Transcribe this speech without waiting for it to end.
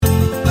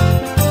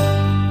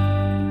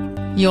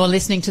You're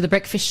listening to The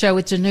Breakfast Show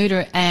with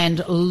Danuta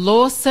and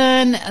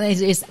Lawson.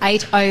 It is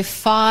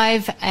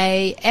 8:05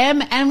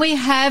 a.m. and we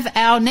have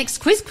our next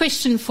quiz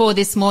question for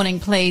this morning,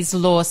 please,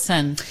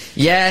 Lawson.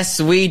 Yes,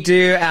 we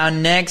do. Our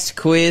next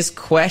quiz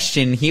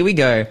question. Here we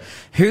go.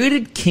 Who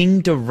did King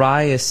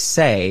Darius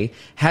say,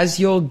 has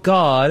your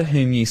God,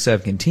 whom you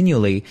serve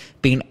continually,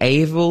 been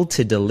able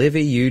to deliver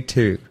you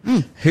to?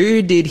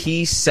 Who did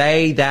he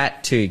say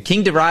that to?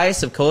 King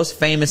Darius, of course,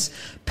 famous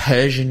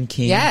Persian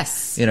king.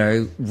 Yes. You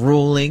know,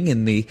 ruling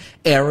in the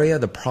area,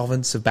 the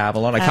province of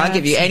Babylon. I can't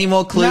give you any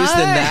more clues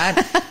than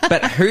that.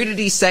 But who did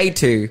he say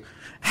to,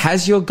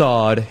 has your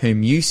God,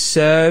 whom you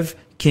serve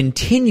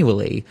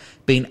continually,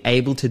 been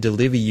able to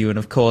deliver you? And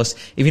of course,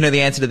 if you know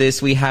the answer to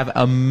this, we have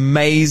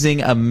amazing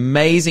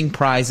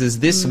prizes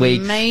this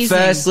week.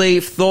 Firstly,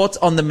 thoughts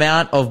on the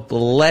Mount of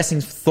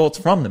Blessings, thoughts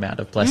from the Mount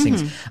of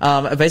Blessings.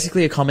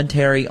 Basically a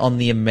commentary on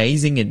the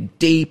amazing and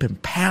deep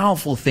and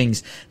powerful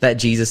things that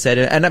Jesus said.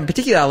 And in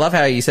particular, I love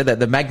how you said that,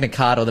 the Magna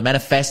Carta, or the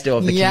manifesto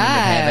of the kingdom of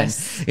heaven.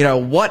 You know,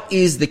 what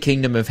is the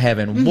kingdom of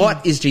heaven?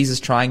 What is Jesus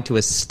trying to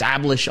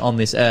establish on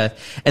this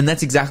earth? And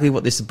that's exactly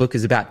what this book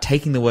is about,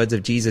 taking the words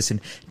of Jesus and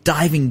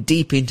diving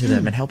deep into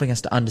them and helping us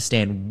to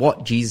understand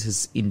what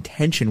Jesus'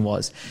 intention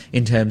was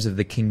in terms of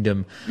the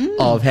kingdom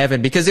of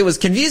heaven. Because it was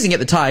confusing at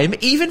the time,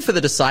 even for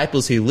the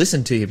disciples who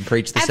listened to him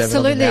preach the Sermon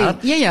on the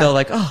Mount. They were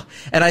like, oh,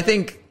 and I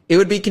think it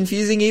would be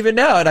confusing even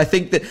now. And I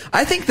think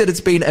that it's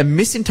been a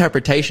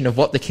misinterpretation of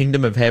what the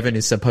kingdom of heaven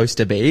is supposed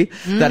to be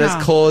that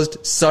has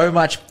caused so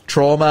much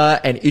trauma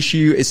and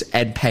issue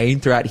and pain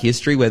throughout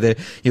history, whether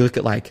you look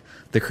at like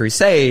the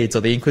Crusades or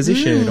the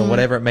Inquisition or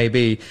whatever it may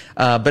be,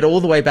 but all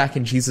the way back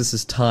in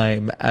Jesus's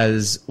time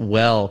as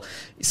well.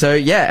 So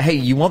yeah, hey,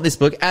 you want this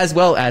book as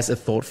well as a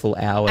thoughtful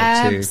hour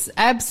too.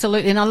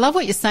 Absolutely. And I love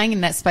what you're saying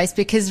in that space,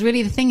 because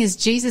really the thing is,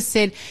 Jesus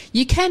said,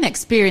 you can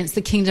experience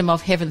the kingdom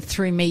of heaven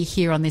through me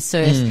here on this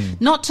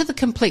earth, not to the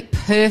complete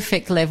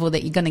perfect level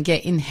that you're going to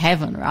get in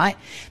heaven, right?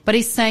 But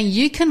he's saying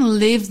you can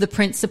live the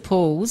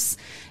principles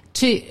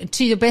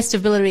to your best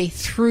ability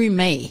through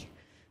me.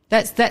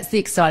 That's the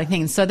exciting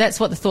thing. So that's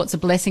what the thoughts of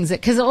blessings,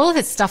 because all of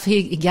that stuff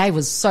he gave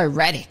was so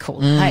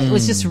radical. Hey? It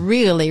was just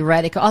really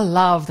radical. I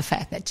love the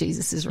fact that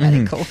Jesus is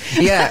radical.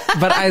 Yeah,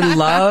 but I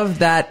love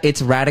that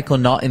it's radical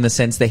not in the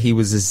sense that he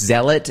was a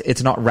zealot.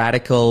 It's not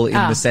radical in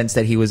the sense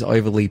that he was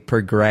overly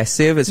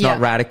progressive. It's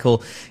not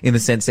radical in the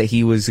sense that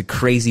he was a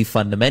crazy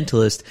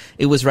fundamentalist.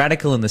 It was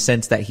radical in the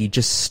sense that he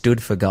just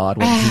stood for God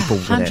when people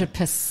wouldn't.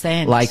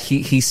 100%. Like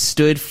he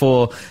stood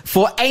for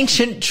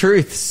ancient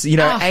truths. You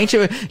know,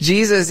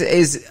 Jesus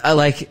is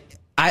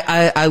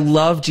I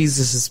love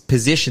Jesus'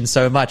 position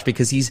so much,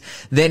 because his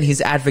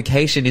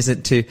advocation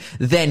isn't to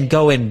then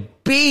go and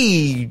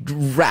be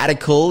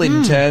radical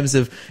in terms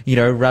of, you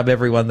know, rub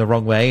everyone the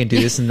wrong way and do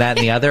this and that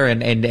and the other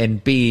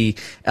and be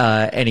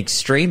an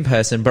extreme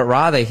person, but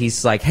rather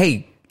he's like,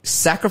 hey,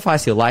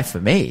 sacrifice your life for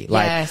me.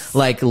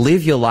 Like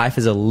live your life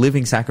as a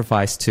living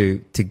sacrifice to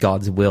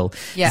God's will.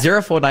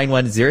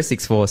 0491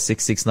 064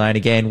 669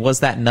 again was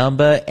that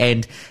number,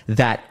 and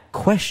that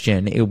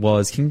question, it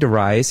was King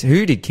Darius.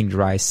 Who did King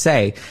Darius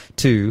say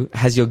to,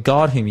 has your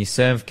God whom you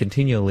serve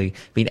continually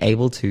been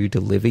able to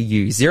deliver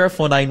you?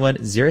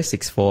 0491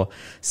 064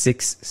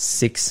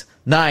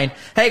 669.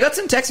 Hey, got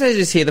some text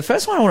messages here. The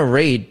first one I want to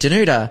read,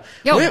 Danuta.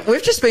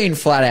 We've just been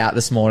flat out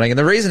this morning, and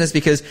the reason is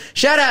because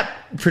shout out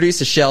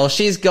producer Shell.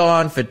 She's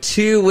gone for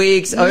 2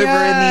 weeks over in the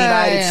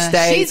United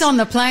States. She's on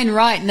the plane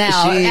right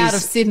now out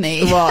of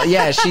Sydney. Well,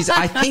 yeah,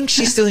 I think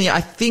she's still in here.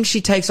 I think she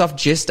takes off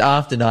just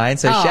after 9.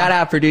 So shout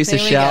out producer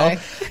Shell.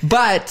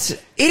 But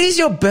it is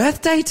your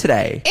birthday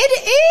today.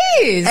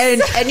 It is.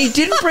 And you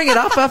didn't bring it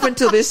up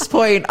until this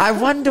point. I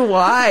wonder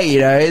why, you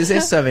know, is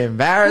there some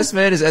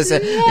embarrassment?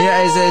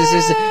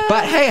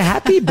 But hey,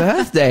 happy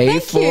birthday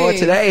for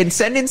today, and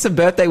send in some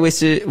birthday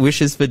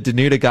wishes for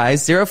Danuta,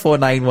 guys.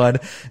 0491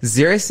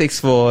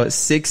 064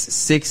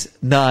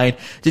 669.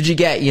 Did you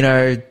get, you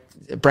know,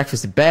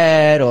 breakfast in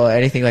bed or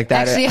anything like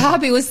that? Actually,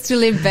 hubby was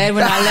still in bed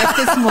when I left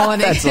this morning.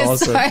 That's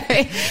awesome.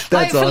 So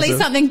hopefully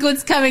something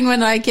good's coming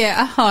when I get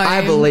home.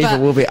 I believe it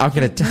will be. I'm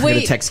going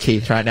to text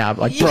Keith right now.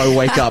 Like, bro,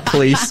 wake up,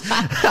 please.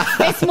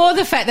 It's more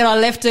the fact that I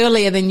left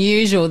earlier than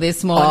usual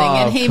this morning,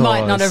 and he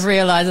might not have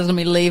realized I was going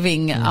to be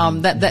leaving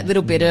that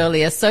little bit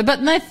earlier. So,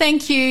 but no,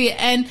 thank you.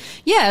 And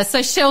yeah,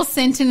 so Shell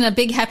sent in a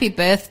big happy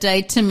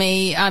birthday to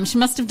me. She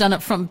must have done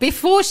it from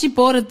before she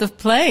boarded the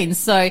plane.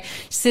 So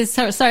she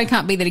says, sorry,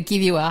 can't be there to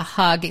give you a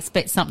hug.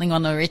 Expect something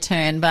on the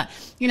return, but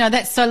you know,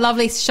 that's so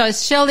lovely. So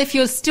Shell, if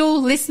you're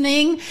still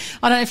listening,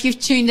 I don't know if you've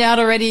tuned out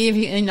already, if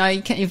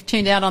you've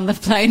tuned out on the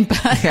plane,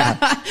 but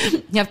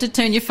you have to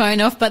turn your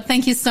phone off. But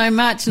thank you so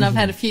much. And I've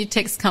had a few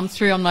texts come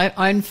through on my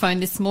own phone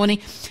this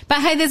morning.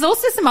 But hey, there's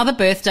also some other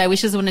birthday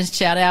wishes I wanted to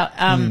shout out.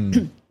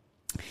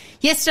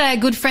 Yesterday, a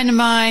good friend of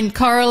mine,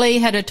 Coralie,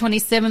 had her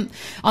 27th,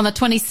 on the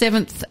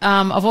 27th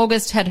of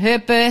August, had her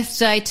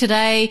birthday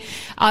today.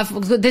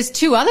 There's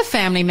two other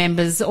family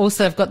members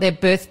also have got their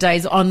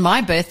birthdays on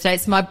my birthday.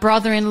 It's my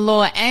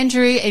brother-in-law,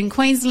 Andrew, in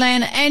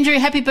Queensland. Andrew,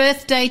 happy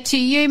birthday to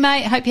you,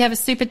 mate. Hope you have a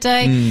super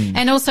day.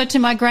 And also to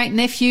my great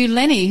nephew,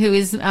 Lenny, who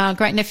is a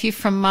great nephew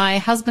from my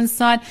husband's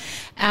side.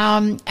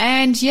 And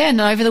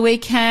over the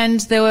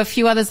weekend, there were a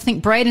few others. I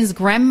think Braden's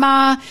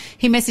grandma,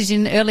 he messaged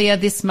in earlier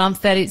this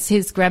month that it's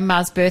his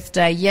grandma's birthday.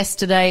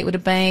 Yesterday it would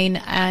have been.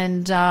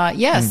 And,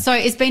 so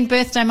it's been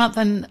birthday month.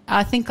 And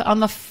I think on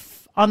the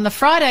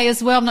Friday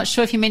as well, I'm not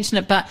sure if you mentioned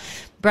it, but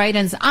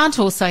Braden's aunt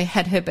also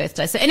had her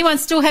birthday. So anyone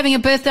still having a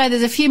birthday,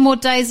 there's a few more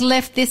days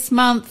left this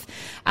month.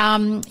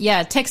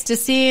 Text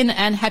us in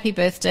and happy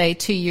birthday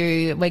to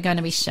you. We're going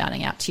to be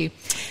shouting out to you.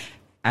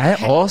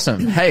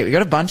 Awesome. Hey, we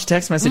got a bunch of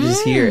text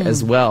messages here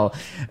as well.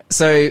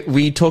 So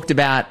we talked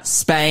about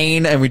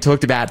Spain and we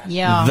talked about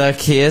the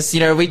kiss.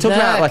 You know, we talked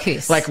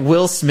about like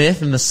Will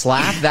Smith and the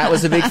slap. That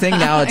was a big thing.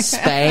 Now it's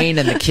Spain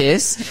and the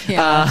kiss.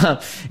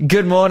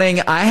 Good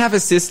morning. I have a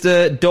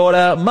sister,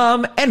 daughter,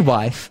 mum and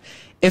wife.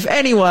 If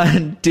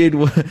anyone did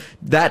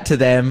that to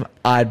them,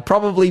 I'd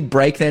probably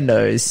break their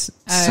nose.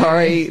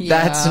 Sorry,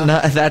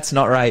 that's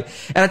not right.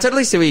 And I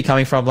totally see where you're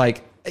coming from.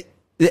 Like,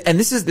 and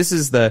this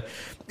is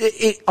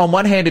on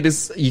one hand, it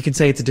is, you can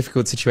say it's a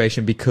difficult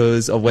situation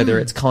because of whether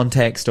it's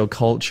context or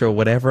culture or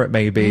whatever it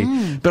may be.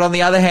 But on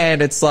the other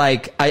hand, it's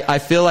like, I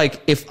feel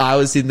like if I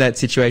was in that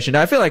situation,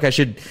 I feel like I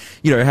should,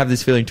 have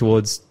this feeling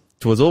towards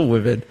all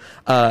women.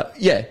 But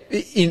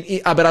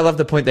I love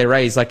the point they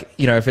raise. Like,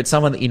 if it's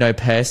someone that you know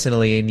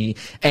personally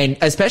and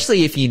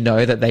especially if you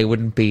know that they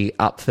wouldn't be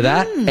up for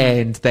that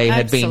and they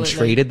had been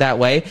treated that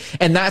way.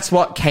 And that's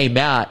what came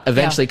out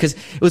eventually because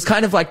it was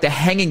kind of like the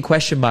hanging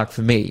question mark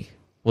for me.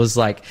 Was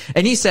like,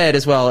 and you said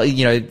as well,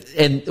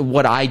 and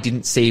what I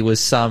didn't see was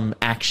some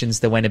actions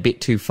that went a bit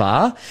too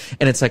far.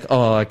 And it's like,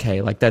 oh,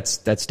 okay, like that's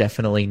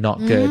definitely not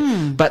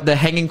good. But the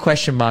hanging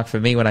question mark for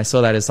me when I saw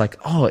that is like,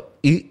 oh,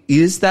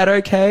 is that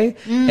okay?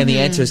 And the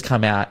answer has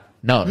come out,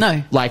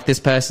 no. Like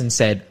this person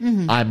said,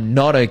 I'm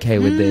not okay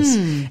with this.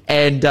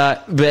 And,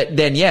 but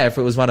then, if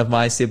it was one of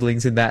my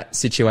siblings in that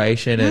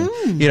situation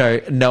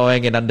and,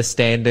 knowing and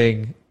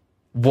understanding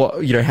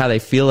what, how they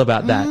feel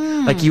about that.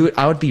 Like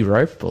I would be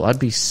ropeable. I'd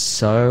be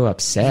so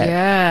upset.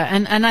 Yeah.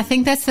 And I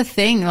think that's the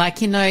thing. Like,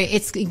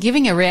 it's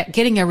getting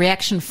a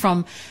reaction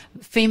from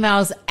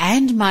females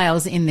and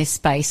males in this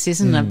space,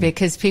 isn't it?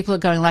 Because people are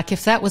going like,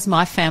 if that was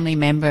my family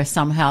member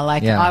somehow,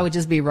 like I would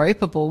just be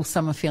ropeable.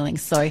 Some are feeling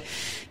so,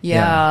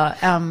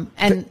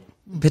 and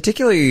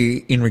particularly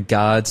in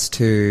regards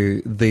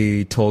to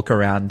the talk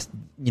around,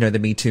 the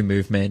Me Too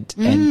movement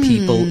and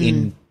people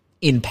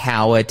in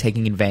power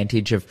taking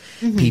advantage of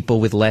people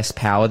with less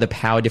power, the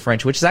power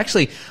differential, which is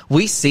actually,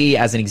 we see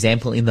as an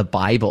example in the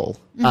Bible.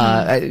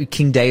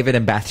 King David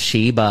and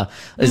Bathsheba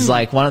is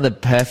like one of the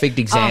perfect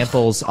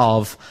examples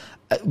of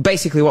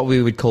basically what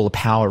we would call a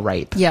power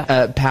rape,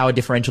 power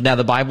differential. Now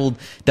the Bible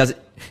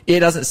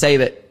doesn't say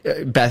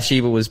that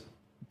Bathsheba was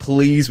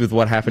pleased with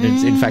what happened.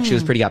 In fact, she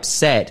was pretty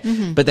upset.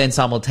 But then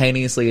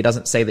simultaneously, it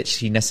doesn't say that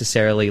she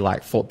necessarily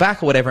like fought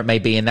back or whatever it may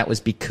be. And that was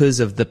because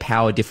of the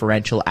power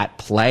differential at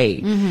play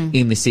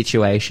in the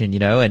situation,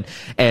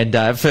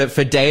 and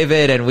for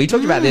David, and we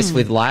talked about this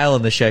with Lyle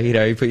on the show,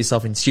 you put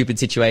yourself in stupid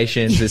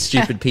situations with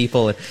stupid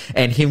people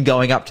and him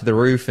going up to the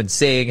roof and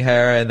seeing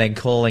her and then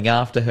calling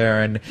after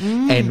her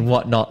and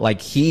whatnot.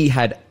 Like he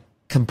had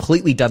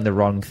completely done the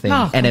wrong thing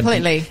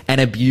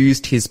and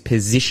abused his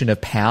position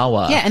of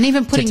power. Yeah, and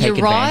even putting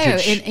Uriah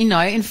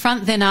in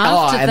front then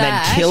after and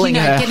that. Then killing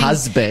her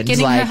husband.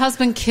 Getting her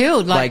husband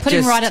killed, like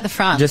putting right at the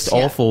front. Just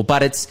awful.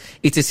 But it's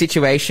a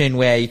situation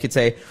where you could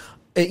say,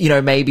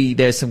 maybe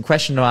there's some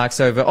question marks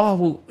over, oh,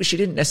 well, she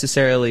didn't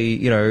necessarily,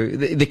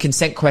 the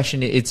consent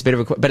question, it's a bit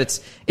of but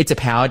it's a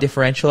power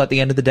differential at the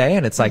end of the day.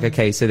 And it's like,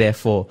 okay, so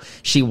therefore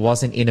she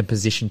wasn't in a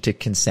position to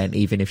consent,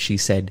 even if she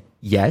said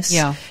yes.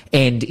 Yeah.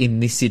 And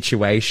in this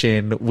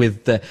situation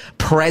with the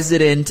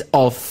president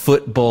of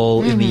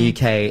football in the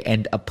UK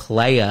and a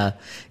player,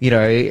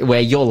 where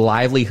your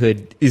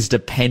livelihood is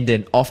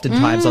dependent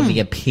oftentimes on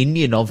the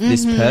opinion of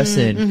this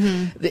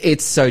person,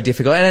 it's so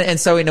difficult. And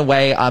so in a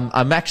way,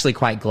 I'm actually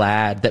quite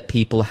glad that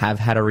people have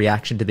had a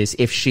reaction to this.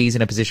 If she's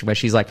in a position where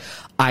she's like,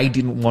 I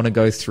didn't want to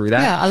go through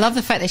that. Yeah, I love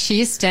the fact that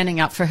she is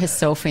standing up for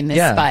herself in this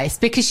space,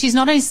 because she's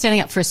not only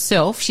standing up for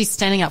herself, she's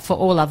standing up for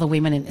all other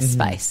women in this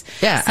space.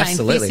 Yeah, saying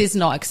absolutely. This is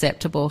not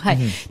acceptable.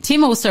 Hey,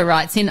 Tim also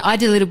writes in, I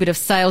did a little bit of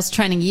sales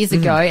training years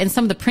ago, and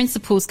some of the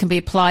principles can be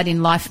applied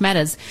in life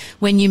matters.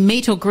 When you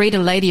meet or greet a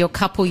lady or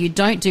couple, you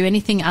don't do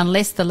anything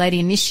unless the lady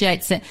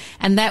initiates it.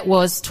 And that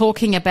was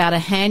talking about a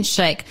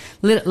handshake,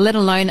 let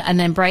alone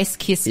an embrace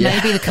kiss. Yeah.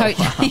 Maybe the coach,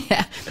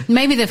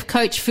 maybe the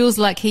coach feels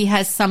like he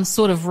has some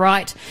sort of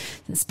right,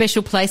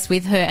 special place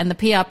with her, and the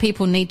PR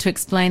people need to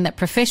explain that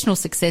professional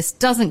success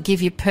doesn't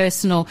give you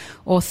personal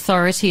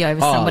authority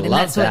over somebody.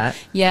 Love That's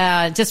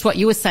that. Just what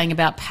you were saying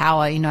about power,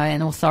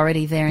 and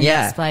authority there in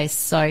that space.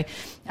 So,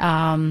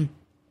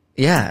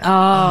 Yeah.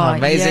 Oh,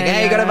 amazing. yeah,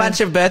 Hey, you got a bunch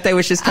of birthday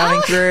wishes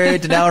coming through.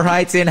 Danelle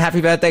writes in, happy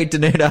birthday,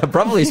 Danuta.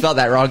 Probably spelled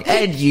that wrong,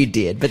 and you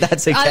did, but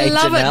that's okay, I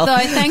love Janelle. it,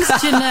 though. Thanks,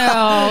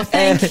 Janelle.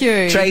 Thank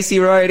you. Tracy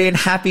wrote in,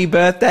 happy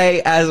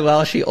birthday as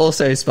well. She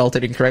also spelled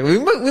it incorrectly.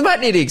 We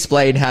might need to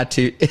explain how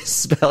to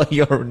spell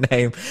your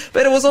name.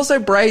 But it was also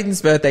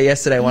Braden's birthday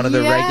yesterday, one of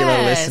the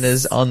regular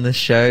listeners on the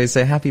show.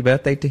 So happy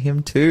birthday to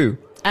him too.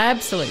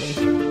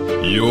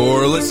 Absolutely.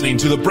 You're listening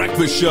to The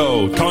Breakfast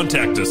Show.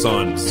 Contact us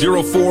on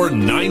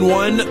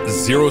 0491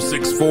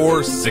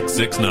 064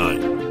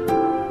 669.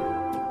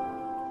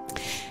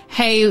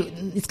 Hey,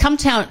 it's come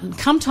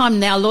time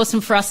now, Lawson,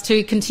 for us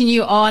to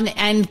continue on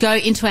and go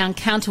into our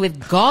encounter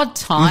with God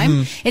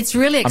time. It's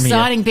really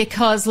exciting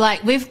because,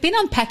 like, we've been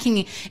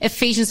unpacking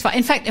Ephesians 5.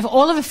 In fact,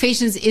 all of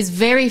Ephesians is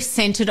very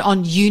centered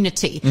on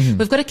unity.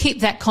 We've got to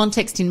keep that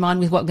context in mind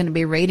with what we're going to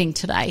be reading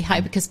today,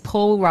 hey, because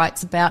Paul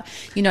writes about,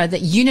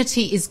 that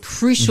unity is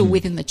crucial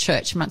within the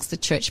church, amongst the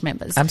church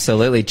members.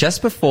 Absolutely.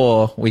 Just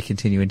before we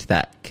continue into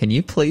that, can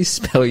you please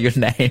spell your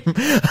name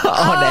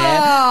on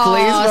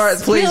air?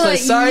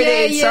 Please.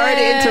 Sorry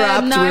to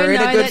interrupt. We're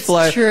in a good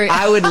flow. True.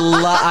 I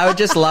would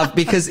just love,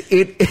 because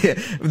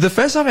the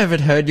first time I ever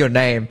heard your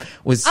name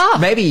was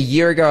maybe a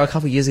year ago, a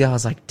couple of years ago. I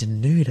was like,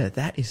 Danuta,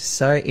 that is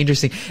so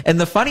interesting. And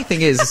the funny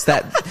thing is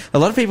that a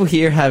lot of people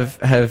here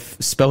have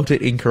spelt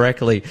it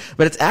incorrectly,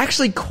 but it's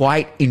actually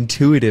quite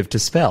intuitive to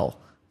spell.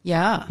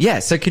 Yeah. Yeah.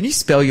 So can you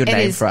spell your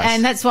name for us?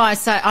 And that's why I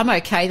say I'm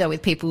okay though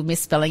with people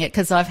misspelling it,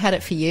 because I've had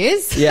it for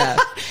years. Yeah.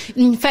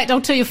 In fact, I'll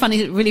tell you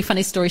a really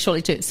funny story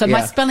shortly too. So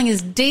my spelling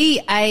is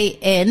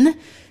Danuta.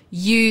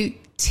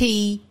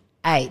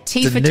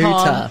 T for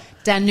Tom.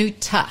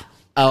 Danuta.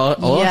 Oh,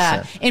 awesome.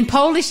 Yeah. In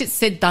Polish, it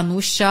said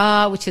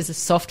Danusha, which is a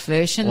soft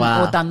version,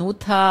 or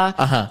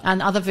Danuta,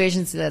 and other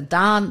versions are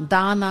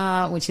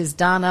Dana, which is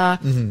Dana.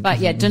 But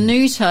yeah,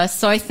 Danuta.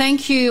 So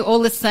thank you all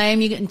the same.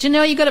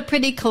 Janelle, you got it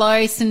pretty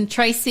close, and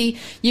Tracy,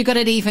 you got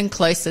it even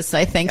closer.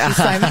 So thank you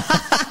so much.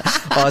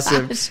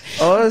 Awesome.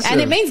 And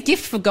it means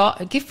gift from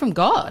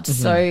God.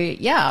 So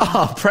yeah.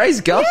 Oh,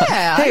 praise God.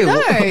 Yeah, hey, I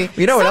know.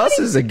 You know what else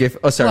is a gift?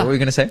 Oh, sorry. What were you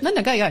going to say? No,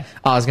 go. I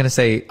was going to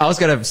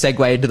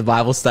segue into the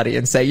Bible study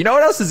and say, you know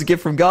what else is a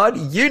gift from God?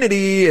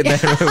 Unity. And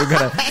then we're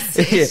going to.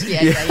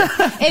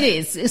 It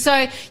is.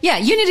 So yeah,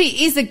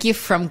 unity is a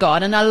gift from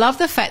God. And I love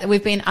the fact that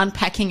we've been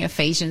unpacking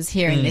Ephesians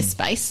here in this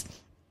space.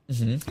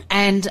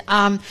 And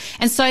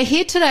so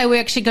here today we're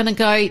actually going to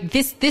go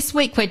this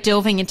week we're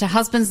delving into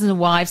husbands and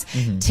wives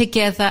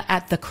together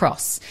at the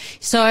cross.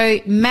 So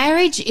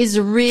marriage is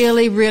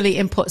really, really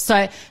important.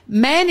 So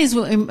man is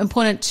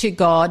important to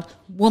God.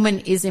 Woman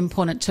is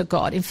important to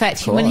God. In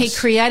fact, when he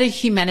created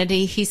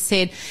humanity, he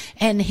said,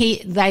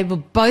 they were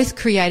both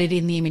created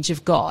in the image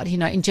of God.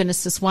 In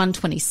Genesis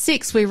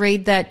 1:26, we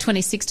read that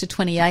 26 to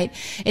 28.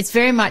 It's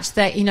very much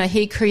that,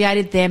 he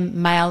created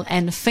them male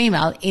and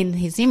female in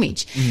his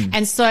image.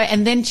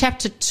 And then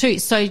chapter 2.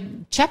 So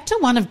chapter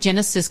 1 of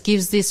Genesis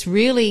gives this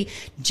really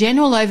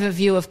general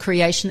overview of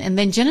creation. And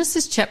then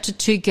Genesis chapter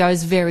 2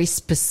 goes very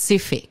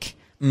specific.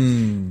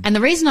 And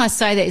the reason I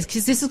say that is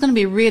because this is going to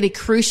be really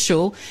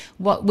crucial.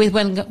 We're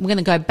going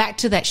to go back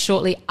to that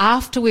shortly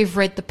after we've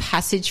read the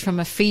passage from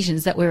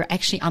Ephesians that we're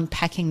actually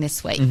unpacking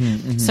this week.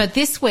 So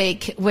this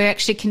week we're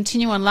actually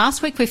continuing on.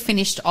 Last week we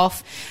finished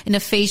off in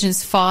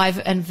Ephesians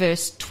 5 and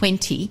verse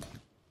 20.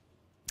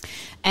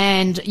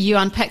 And you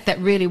unpacked that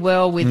really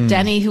well with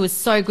Danny, who was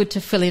so good to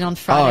fill in on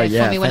Friday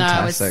for me when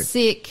I was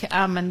sick,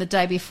 and the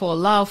day before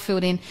Lyle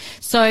filled in.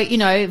 So,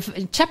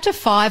 chapter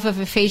 5 of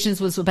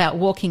Ephesians was about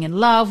walking in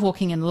love,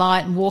 walking in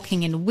light, and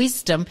walking in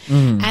wisdom.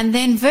 And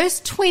then verse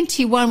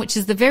 21, which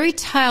is the very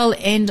tail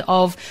end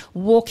of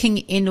walking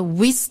in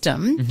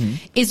wisdom,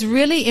 is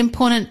really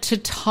important to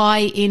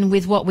tie in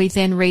with what we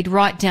then read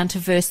right down to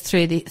verse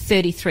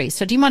 33.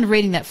 So do you mind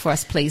reading that for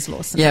us, please,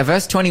 Lawson? Yeah,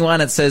 verse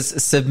 21, it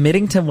says,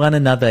 submitting to one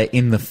another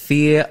in the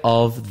fear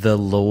of the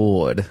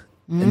Lord.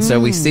 And so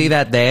we see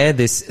that there,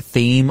 this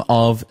theme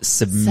of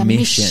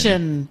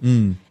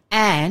submission.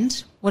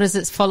 And what does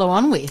it follow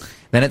on with?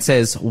 Then it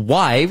says,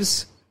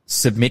 wives,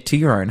 submit to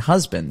your own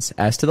husbands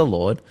as to the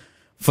Lord.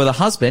 For the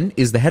husband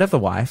is the head of the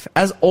wife,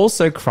 as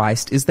also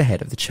Christ is the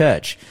head of the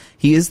church.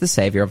 He is the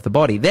Savior of the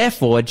body.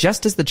 Therefore,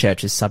 just as the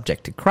church is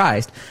subject to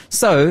Christ,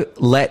 so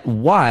let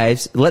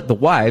the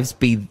wives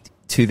be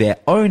to their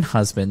own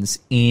husbands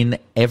in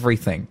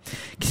everything.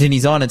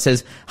 Continues on, it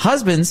says,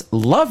 husbands,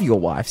 love your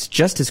wives,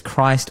 just as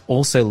Christ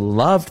also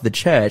loved the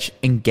church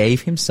and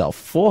gave himself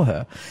for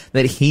her,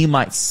 that he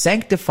might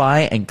sanctify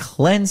and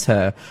cleanse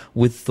her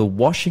with the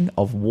washing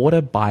of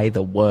water by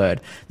the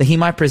word, that he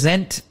might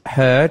present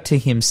her to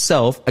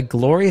himself a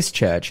glorious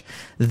church,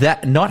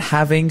 that not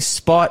having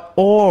spot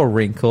or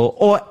wrinkle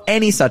or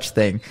any such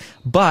thing,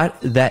 but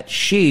that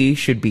she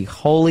should be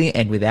holy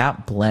and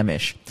without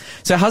blemish.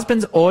 So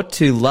husbands ought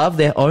to love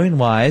their own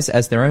wives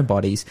as their own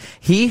bodies.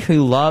 He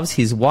who loves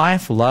his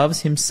wife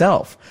loves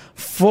himself.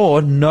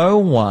 For no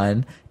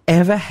one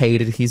ever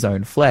hated his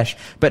own flesh,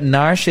 but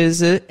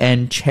nourishes it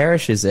and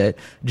cherishes it,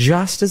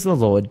 just as the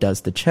Lord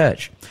does the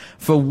church.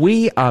 For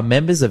we are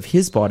members of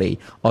his body,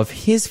 of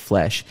his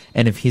flesh,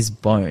 and of his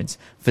bones.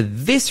 For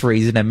this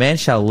reason, a man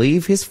shall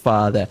leave his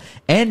father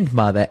and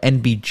mother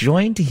and be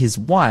joined to his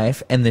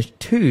wife, and the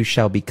two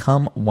shall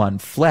become one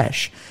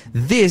flesh.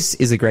 This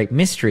is a great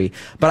mystery,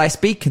 but I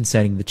speak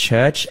concerning the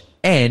church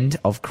and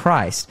of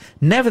Christ.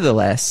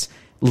 Nevertheless,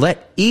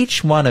 let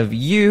each one of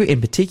you in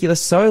particular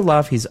so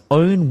love his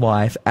own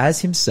wife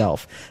as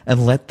himself,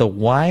 and let the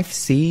wife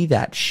see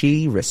that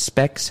she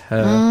respects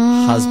her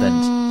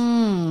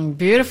husband.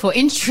 Beautiful.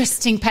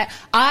 Interesting.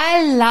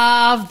 I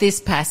love this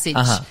passage.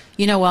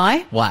 You know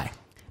why? Why?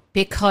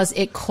 Because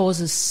it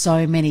causes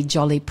so many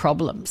jolly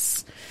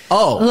problems.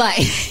 Oh.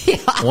 Like,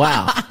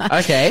 wow.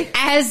 Okay.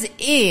 As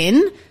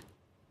in,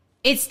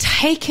 it's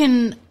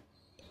taken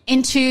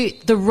into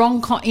the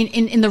wrong,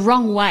 in the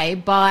wrong way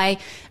by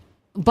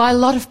a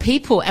lot of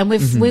people. And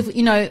we've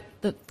you know,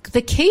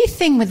 the key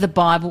thing with the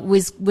Bible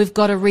was we've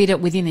got to read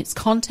it within its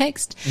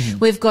context.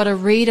 We've got to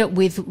read it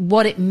with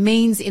what it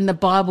means in the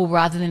Bible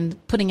rather than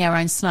putting our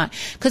own slant.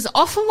 Because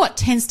often what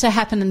tends to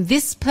happen, and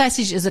this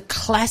passage is a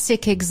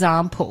classic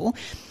example,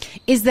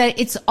 is that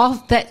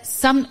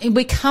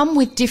we come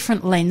with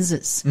different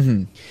lenses.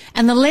 And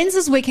the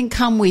lenses we can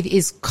come with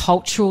is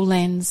cultural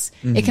lens.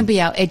 It can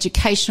be our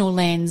educational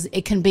lens.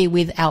 It can be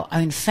with our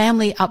own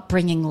family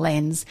upbringing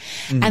lens.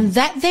 And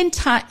that then,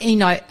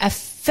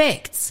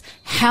 affects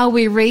how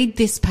we read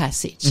this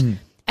passage.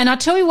 And I'll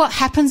tell you what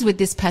happens with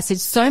this passage.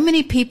 So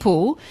many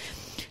people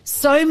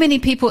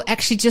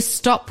actually just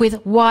stop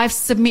with wives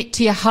submit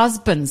to your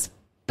husbands.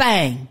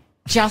 Bang.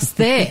 Just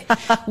there.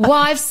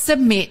 Wives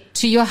submit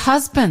to your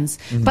husbands.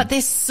 But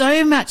there's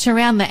so much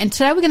around that. And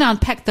today we're going to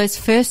unpack those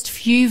first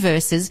few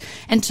verses.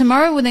 And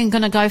tomorrow we're then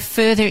going to go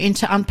further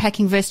into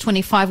unpacking verse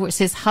 25 where it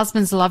says,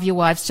 husbands, love your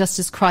wives just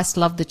as Christ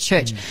loved the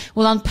church.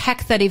 We'll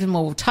unpack that even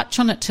more. We'll touch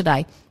on it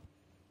today.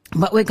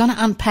 But we're going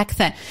to unpack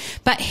that.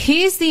 But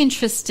here's the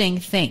interesting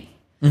thing,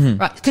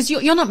 right? Because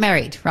you're not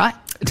married, right?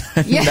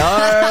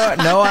 Yeah.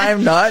 No,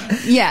 I'm not.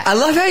 Yeah. I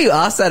love how you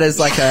ask that as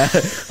like a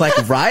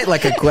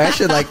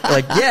question,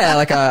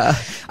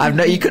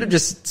 you could have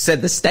just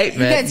said the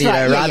statement,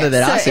 rather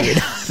than asking it.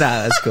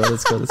 No, that's cool.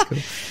 That's cool.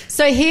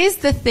 So here's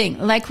the thing.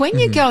 Like when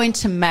you go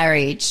into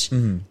marriage,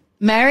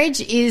 marriage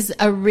is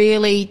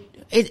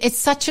it's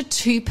such a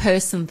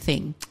two-person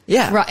thing.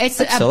 Yeah. Right. It's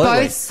absolutely.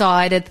 a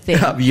both-sided thing.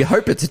 You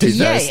hope it's a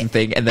two-person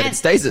thing and then it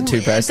stays a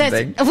two-person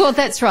thing. Well,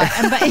 that's right.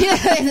 And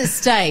it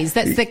stays.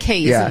 That's the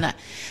key, isn't it?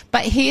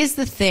 But here's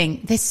the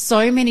thing. There's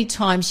so many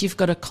times you've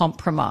got to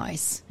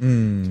compromise.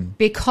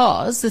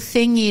 Because the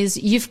thing is,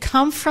 you've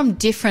come from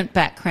different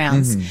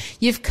backgrounds.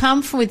 You've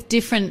come with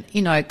different,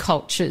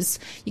 cultures.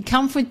 You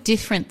come with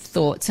different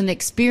thoughts and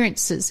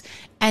experiences.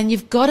 And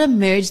you've got to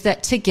merge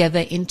that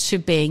together into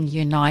being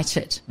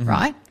united,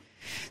 right?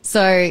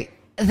 So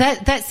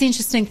that's the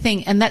interesting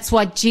thing, and that's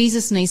why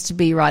Jesus needs to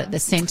be right at the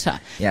center.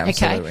 Yeah,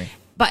 absolutely. Okay?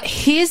 But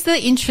here's the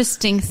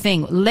interesting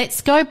thing.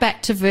 Let's go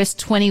back to verse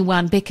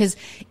 21 because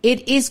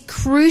it is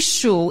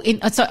crucial.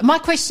 So my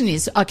question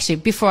is, actually,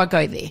 before I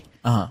go there,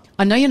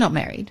 I know you're not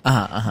married,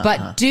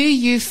 but do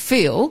you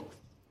feel,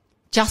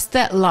 just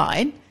that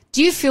line,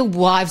 do you feel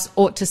wives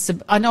ought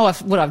to I know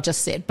what I've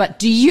just said, but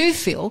do you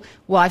feel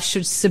wives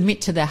should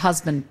submit to their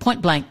husband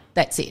point blank?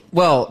 That's it.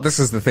 Well, this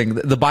is the thing.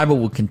 The Bible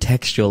will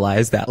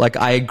contextualize that. Like,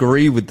 I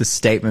agree with the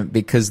statement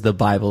because the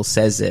Bible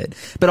says it.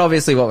 But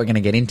obviously what we're going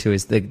to get into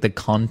is the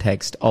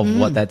context of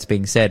what that's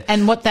being said.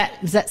 And what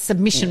that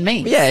submission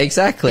means. Yeah,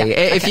 exactly.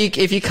 Yeah,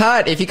 if you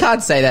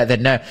can't say that,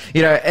 then no.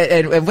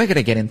 And we're going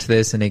to get into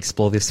this and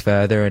explore this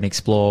further and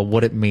explore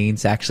what it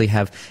means to actually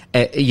have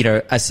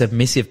a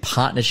submissive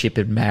partnership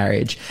in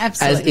marriage.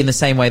 Absolutely. As in the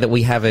same way that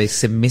we have a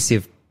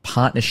submissive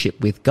partnership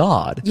with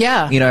God.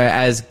 Yeah.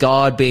 As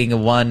God being the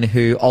one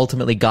who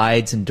ultimately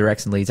guides and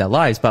directs and leads our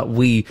lives, but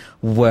we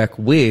work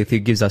with, who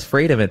gives us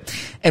freedom.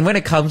 And when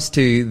it comes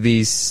to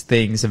these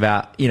things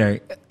about,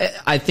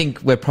 I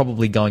think we're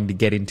probably going to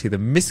get into the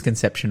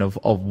misconception of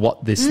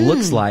what this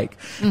looks like.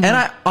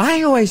 And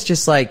I always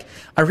just I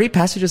read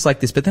passages like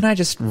this, but then I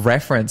just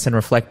reference and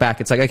reflect back.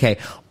 It's like, okay,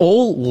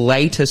 all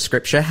later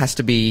scripture has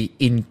to be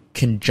in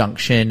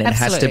conjunction and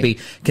has to be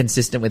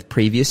consistent with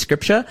previous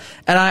scripture.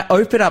 And I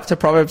open up to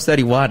Proverbs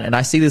 31 and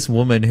I see this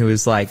woman who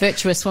is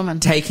virtuous woman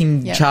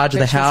taking charge of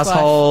the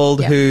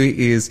household, who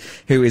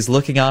is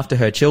looking after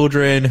her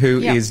children,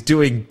 who is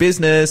doing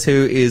business,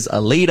 who is a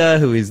leader,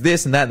 who is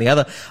this and that and the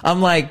other.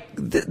 I'm like,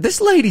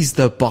 this lady's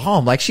the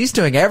bomb. Like, she's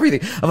doing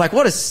everything. I'm like,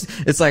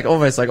 it's like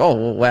almost like,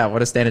 oh wow,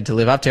 what a standard to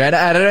live up to. And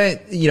I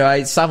don't,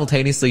 I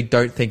simultaneously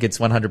don't think it's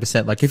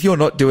 100% like, if you're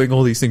not doing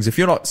all these things, if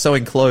you're not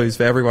sewing clothes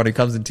for everyone who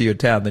comes into your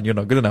town, then you're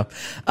not good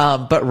enough.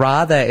 But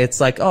rather it's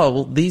like, oh,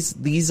 well,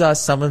 these are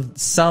some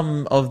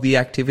of the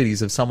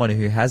activities of someone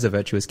who has a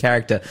virtuous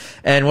character.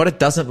 And what it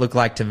doesn't look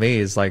like to me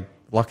is like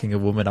locking a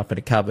woman up in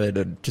a cupboard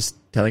and just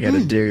telling her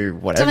to do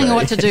whatever. Telling her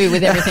what to do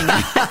with everything.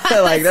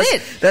 Like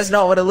that's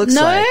not what it looks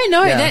like.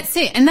 No, that's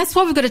it. And that's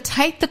why we've got to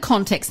take the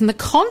context. And the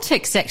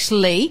context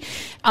actually,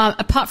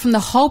 apart from the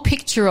whole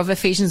picture of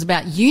Ephesians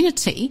about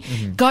unity,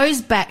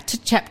 goes back to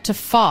chapter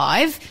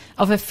 5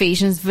 of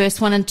Ephesians, verse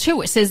 1 and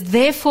 2. It says,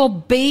 therefore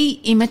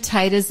be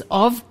imitators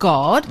of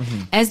God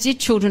as dear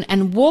children,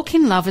 and walk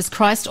in love as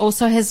Christ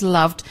also has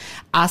loved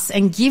us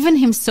and given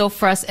himself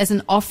for us as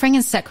an offering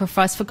and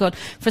sacrifice for God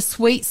for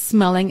sweet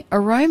smelling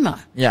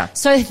aroma. Yeah.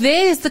 So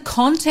there's the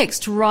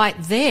context right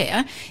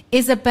there,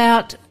 is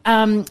about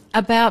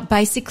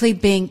basically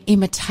being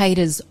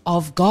imitators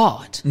of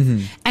God.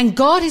 And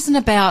God isn't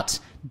about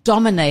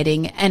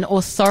dominating and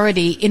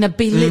authority in a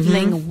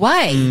belittling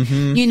way.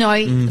 You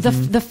know,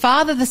 the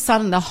Father, the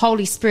Son, and the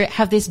Holy Spirit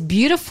have this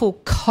beautiful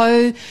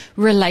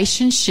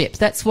co-relationship.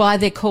 That's why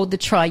they're called the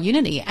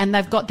triunity, and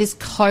they've got this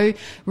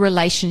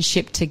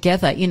co-relationship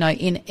together, you know,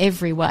 in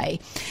every way.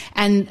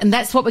 And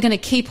that's what we're going to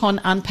keep on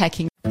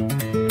unpacking.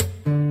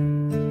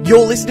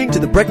 You're listening to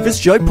the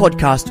Breakfast Show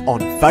podcast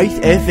on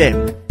Faith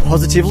FM.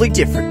 Positively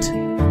different.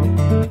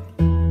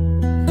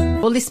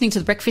 We're listening to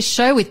The Breakfast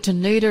Show with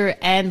Danuta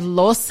and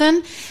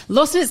Lawson.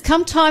 Lawson, it's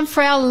come time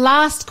for our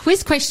last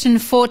quiz question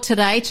for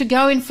today to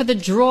go in for the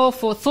draw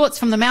for Thoughts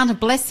from the Mount of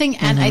Blessing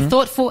and a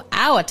Thoughtful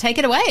Hour. Take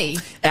it away.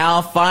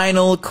 Our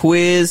final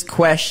quiz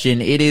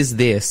question, it is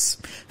this.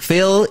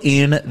 Fill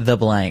in the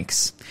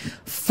blanks.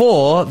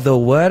 For the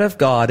word of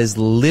God is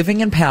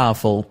living and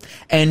powerful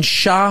and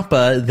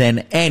sharper than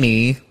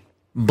any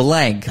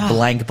blank,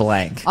 blank,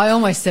 blank. I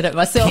almost said it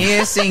myself.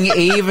 Piercing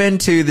even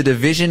to the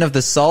division of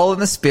the soul and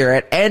the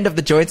spirit and of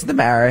the joints and the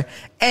marrow,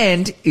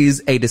 and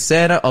is a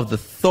discerner of the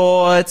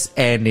thoughts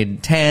and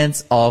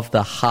intents of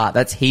the heart.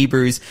 That's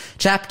Hebrews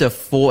chapter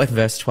 4 and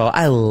verse 12.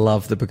 I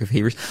love the book of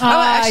Hebrews.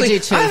 I do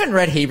too. I haven't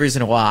read Hebrews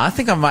in a while. I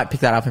think I might pick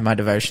that up in my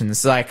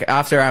devotions. Like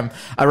after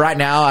right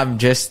now I'm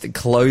just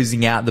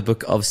closing out the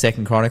book of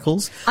 2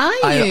 Chronicles. Are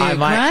you?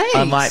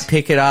 I might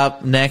pick it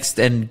up next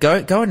and go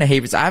into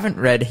Hebrews. I haven't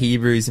read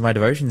Hebrews in my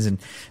devotions in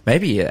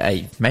maybe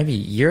a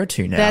year or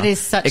two now. That is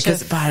such a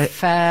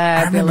fabulous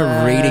I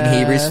remember reading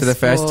Hebrews for the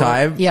first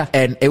time. Yeah.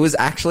 And it was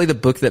actually the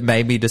book that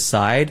made me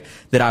decide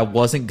that I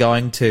wasn't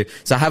going to.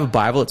 So I have a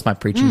Bible. It's my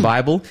preaching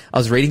Bible. I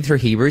was reading through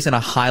Hebrews and I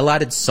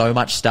highlighted so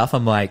much stuff.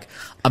 I'm like,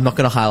 I'm not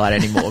going to highlight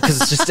anymore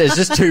because it's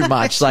just too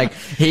much. Like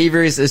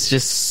Hebrews is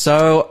just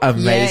so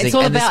amazing. Yeah, it's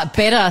all about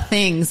better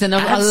things. And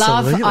I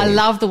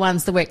love the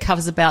ones where it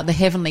covers about the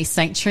heavenly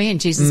sanctuary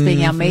and Jesus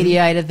being our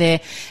mediator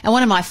there. And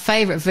one of my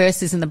favorite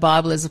verses in the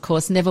Bible is, of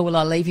course, never will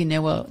I leave you,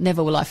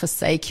 never will I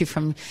forsake you,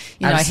 from,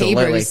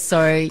 Hebrews.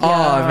 So, yeah.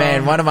 Oh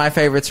man, one of my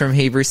favorites from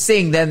Hebrews.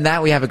 Seeing then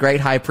that we have a great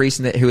high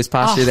priest who has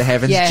passed through the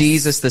heavens,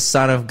 Jesus, the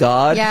Son of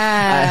God.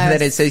 Yes. And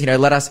then it says,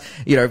 let us,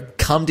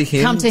 come to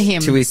him,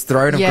 to his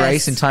throne of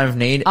grace in time of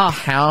need.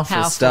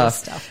 Powerful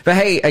stuff. But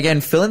hey,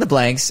 again, fill in the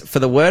blanks. For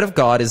the word of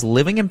God is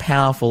living and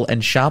powerful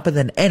and sharper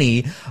than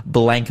any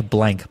blank,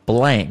 blank,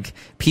 blank,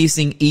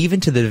 piercing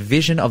even to the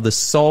division of the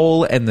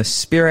soul and the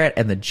spirit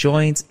and the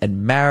joints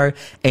and marrow,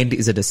 and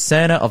is a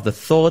discerner of the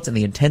thoughts and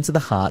the intents of the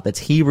heart. That's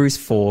Hebrews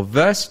 4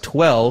 verse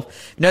 12.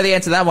 You know the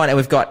answer to that one, and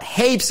we've got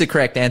heaps of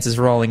correct answers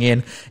rolling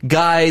in.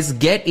 Guys,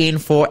 get in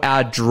for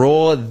our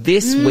draw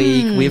this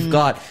week. We've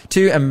got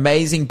 2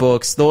 amazing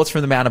books, Thoughts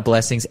from the Mount of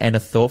Blessings and A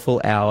Thoughtful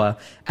Hour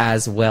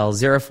as well.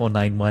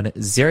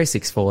 0491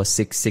 064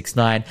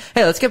 669.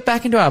 Hey, let's get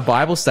back into our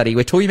Bible study.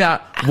 We're talking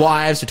about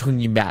wives, we're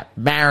talking about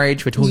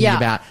marriage, we're talking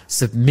about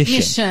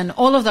submission.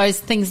 All of those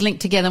things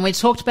linked together. And we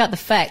talked about the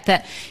fact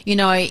that,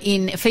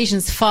 in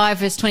Ephesians 5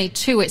 verse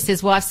 22, it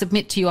says, wives,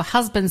 submit to your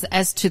husbands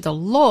as to the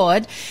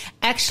Lord,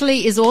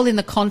 actually is all in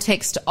the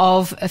context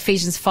of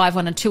Ephesians 5,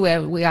 1 and 2,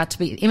 where we are to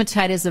be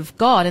imitators of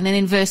God. And then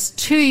in verse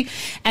 2,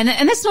 and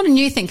that's not a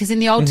new thing, because in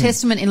the Old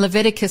Testament, in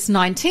Leviticus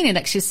 19, it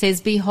actually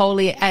says, be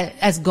holy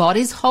as God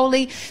is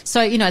holy.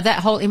 So, that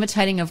whole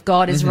imitating of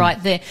God is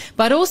right there.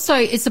 But also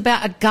it's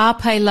about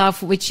agape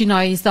love, which,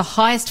 is the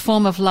highest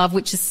form of love,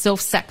 which is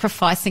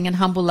self-sacrificing and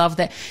humble love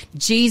that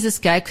Jesus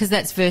gave, because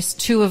that's verse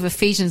 2 of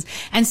Ephesians.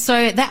 And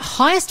so that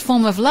highest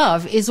form of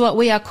love is what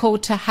we are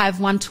called to have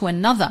one to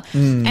another.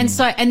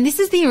 And this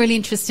is the really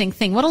interesting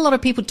thing. What a lot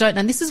of people don't know,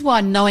 and this is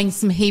why knowing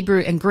some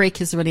Hebrew and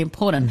Greek is really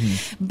important.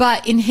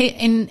 But in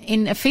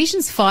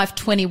Ephesians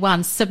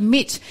 5:21,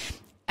 submit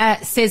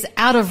says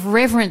out of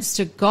reverence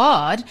to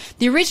God.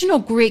 The original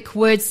Greek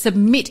word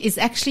submit is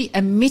actually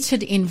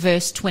omitted in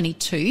verse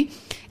 22.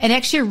 It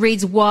actually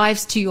reads,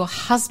 wives to your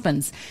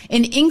husbands.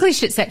 In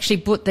English, it's actually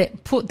put there,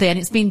 and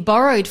it's been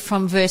borrowed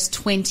from verse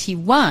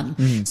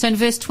 21. So in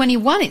verse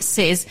 21, it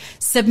says,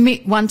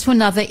 submit one to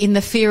another in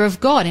the fear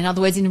of God. In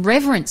other words, in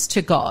reverence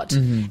to God.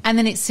 And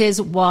then it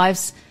says,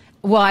 wives,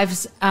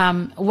 wives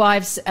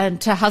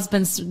and to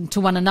husbands to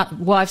one another,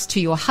 wives to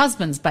your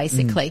husbands,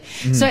 basically.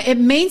 So it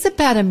means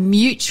about a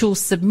mutual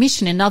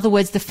submission. In other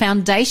words, the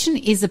foundation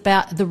is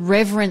about the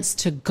reverence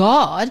to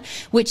God,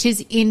 which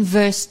is in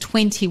verse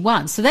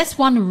 21. So that's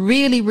one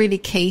really, really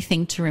key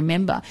thing to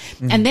remember.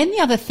 And then the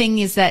other thing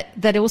is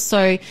that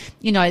also,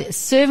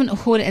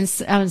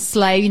 servanthood and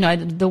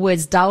slave, the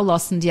words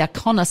doulos and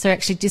diakonos are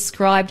actually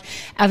described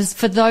as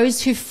for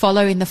those who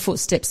follow in the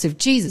footsteps of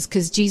Jesus,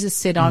 because Jesus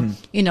said,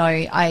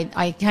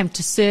 I came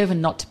to serve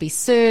and not to be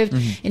served.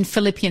 In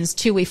Philippians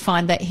 2, we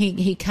find that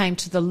he came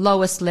to the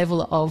lowest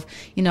level of,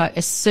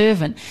 a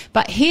servant.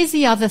 But here's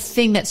the other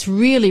thing that's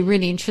really,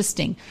 really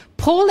interesting.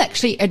 Paul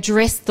actually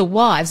addressed the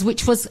wives,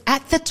 which was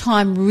at the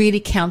time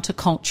really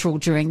countercultural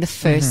during the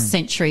first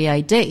century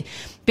AD.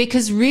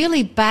 Because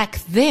really back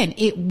then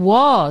it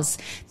was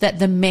that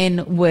the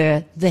men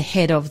were the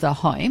head of the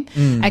home.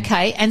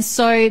 Okay. And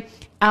so,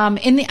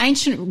 in the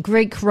ancient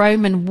Greek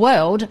Roman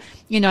world,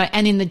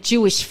 and in the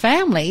Jewish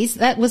families,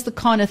 that was the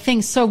kind of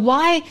thing. So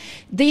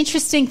the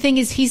interesting thing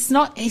is he's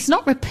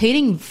not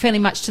repeating fairly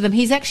much to them.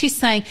 He's actually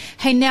saying,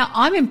 hey, now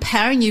I'm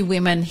empowering you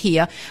women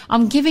here.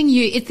 I'm giving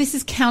you, if this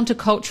is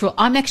countercultural,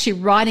 I'm actually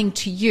writing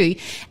to you.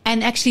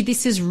 And actually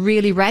this is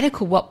really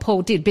radical what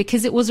Paul did,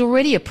 because it was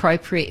already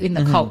appropriate in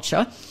the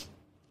culture.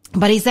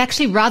 But he's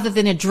actually, rather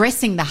than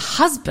addressing the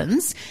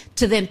husbands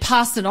to then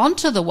pass it on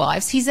to the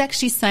wives, he's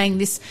actually saying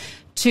this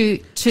to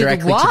the wives, to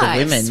the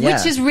women, yeah.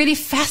 Which is really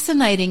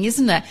fascinating,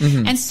 isn't it?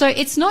 And so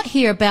it's not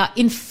here about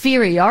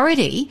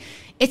inferiority.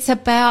 It's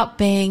about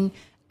being,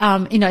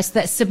 it's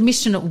that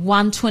submission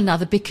one to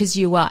another because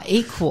you are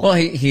equal. Well,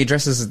 he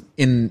addresses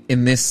in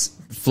this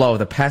flow of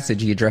the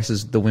passage, he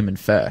addresses the women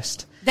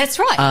first. That's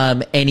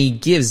right. And he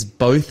gives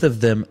both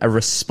of them a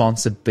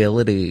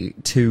responsibility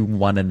to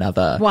one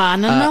another.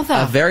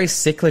 A very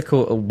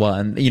cyclical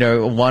one,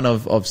 one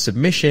of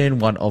submission,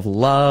 one of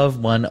love,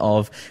 one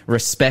of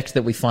respect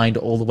that we find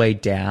all the way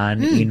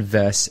down in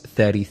verse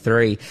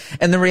 33.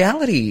 And the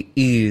reality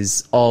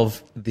is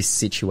of this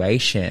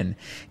situation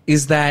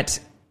is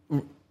that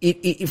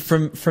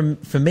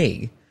for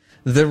me,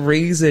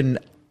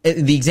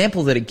 the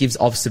example that it gives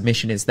of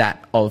submission is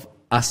that of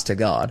us to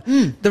God.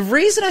 The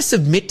reason I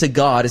submit to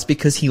God is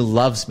because he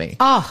loves me.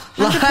 Oh,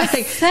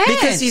 100%.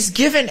 Because he's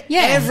given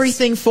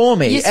everything for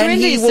me. And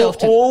he will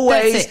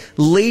always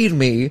lead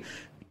me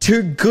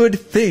to good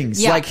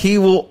things. Like he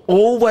will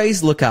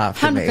always look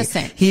after 100%.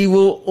 me. He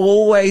will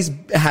always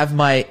have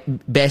my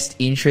best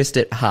interest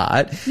at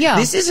heart. Yeah.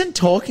 This isn't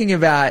talking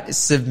about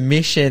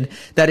submission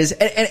that is,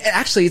 and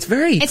actually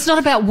it's not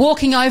about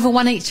walking over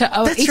each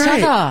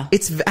other.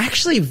 It's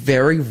actually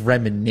very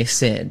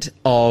reminiscent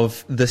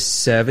of the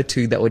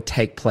servitude that would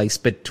take place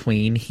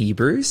between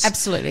Hebrews.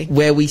 Absolutely.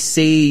 Where we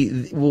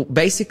see,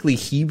 basically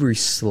Hebrew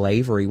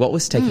slavery, what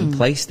was taking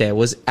place there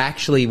was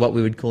actually what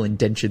we would call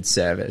indentured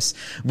service,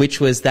 which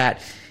was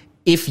that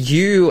if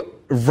you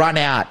run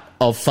out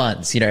of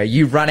funds,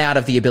 you run out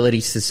of the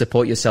ability to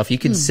support yourself, you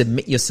can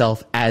submit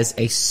yourself as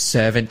a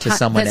servant to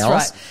someone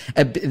else,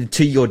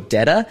 to your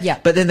debtor. Yeah.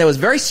 But then there was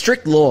very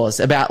strict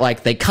laws about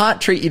they can't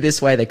treat you this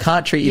way, they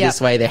can't treat you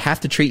this way, they have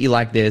to treat you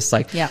like this,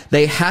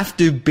 they have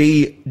to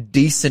be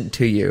decent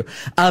to you,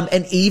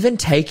 and even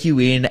take you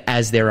in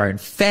as their own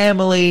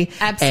family.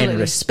 Absolutely. And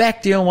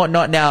respect you and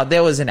whatnot. Now,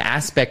 there was an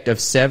aspect of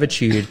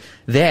servitude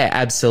there,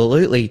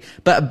 absolutely.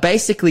 But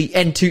basically,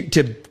 and to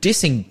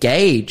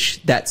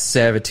disengage that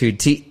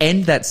servitude, to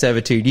end that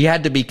servitude, you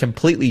had to be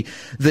completely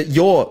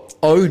your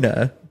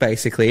owner,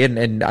 basically,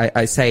 and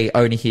I say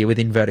owner here with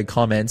inverted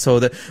comments, or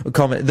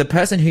the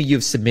person who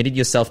you've submitted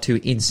yourself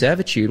to in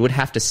servitude would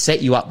have to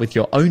set you up with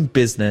your own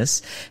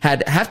business,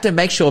 have to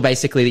make sure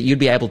basically that you'd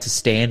be able to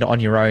stand on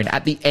your own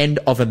at the end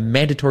of a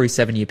mandatory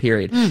 7-year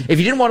period. If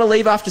you didn't want to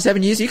leave after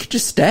 7 years, you could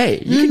just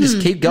stay. You can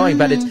just keep going,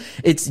 but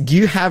it's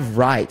you have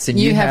rights and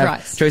you have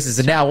rights. Choices.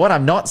 And now what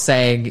I'm not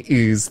saying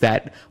is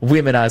that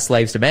women are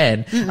slaves to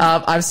men.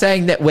 I'm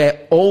saying that we're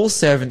all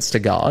servants to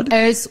God.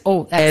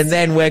 And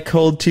then we're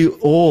called to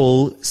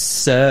all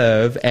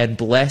serve and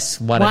bless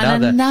one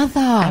another.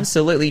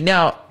 Absolutely.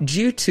 Now,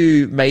 due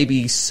to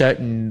maybe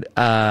certain,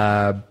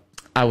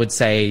 I would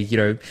say,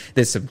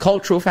 there's some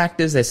cultural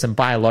factors, there's some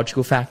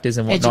biological factors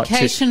and whatnot.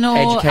 Educational,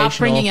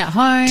 upbringing at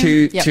home.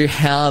 To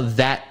how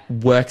that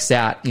works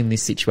out in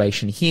this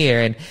situation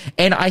here.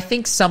 And I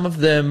think some of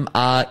them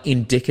are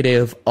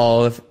indicative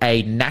of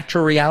a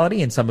natural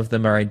reality and some of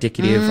them are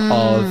indicative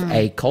of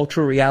a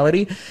cultural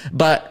reality.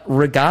 But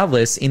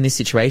regardless, in this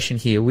situation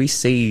here, we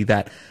see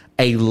that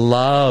a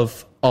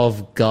love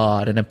of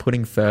God and a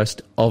putting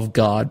first of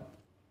God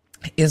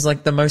is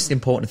the most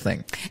important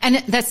thing. And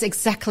that's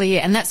exactly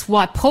it. And that's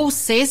why Paul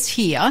says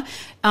here,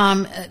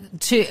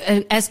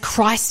 as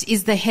Christ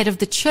is the head of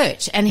the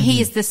church and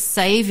he is the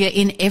savior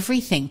in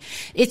everything.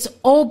 It's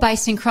all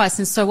based in Christ.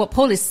 And so what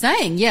Paul is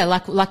saying,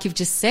 like you've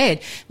just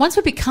said, once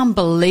we become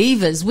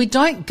believers, we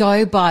don't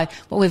go by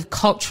what we've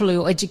culturally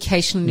or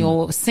educationally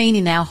or seen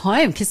in our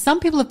home, because some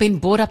people have been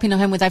brought up in a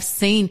home where they've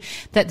seen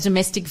that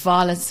domestic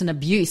violence and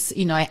abuse,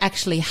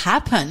 actually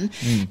happen.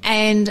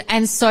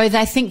 And so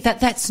they think that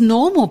that's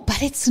normal,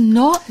 but it's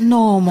not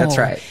normal. That's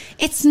right.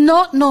 It's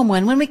not normal.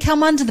 And when we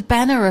come under the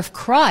banner of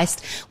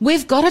Christ,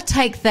 we've got to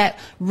take that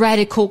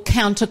radical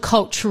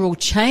countercultural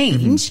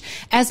change,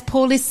 as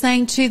Paul is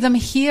saying to them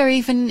here,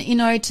 even,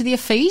 to the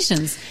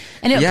Ephesians.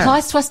 And it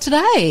applies to us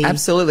today.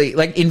 Absolutely.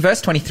 Like in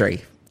verse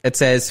 23, it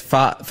says,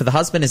 for the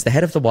husband is the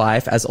head of the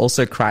wife, as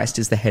also Christ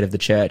is the head of the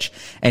church,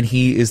 and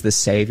he is the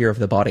savior of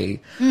the body.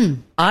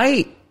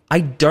 I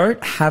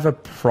don't have a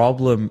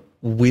problem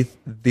with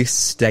this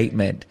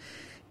statement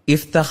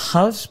if the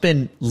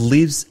husband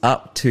lives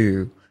up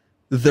to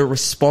the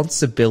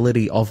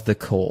responsibility of the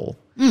call.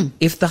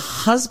 If the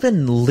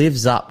husband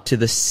lives up to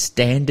the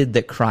standard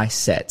that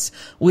Christ sets,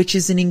 which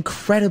is an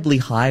incredibly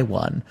high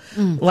one,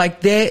 like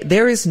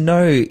there is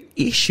no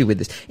issue with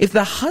this. If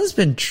the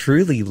husband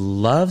truly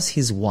loves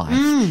his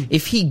wife,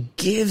 if he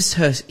gives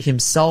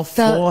himself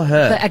for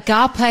her, the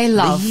agape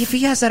love, if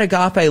he has that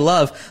agape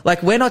love,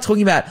 like we're not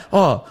talking about,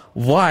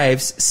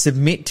 wives,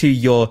 submit to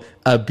your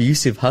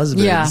abusive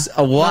husbands.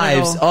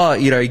 Wives,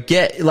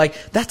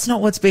 that's not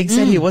what's being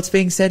said here. What's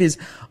being said is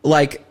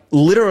like,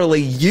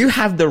 literally, you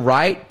have the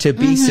right to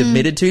be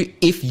submitted to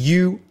if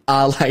you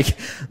are like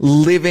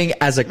living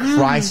as a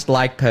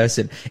Christ-like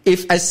person.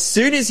 If as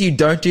soon as you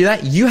don't do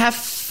that, you have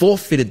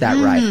forfeited that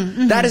right.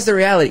 That is the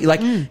reality. Like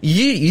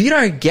you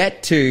don't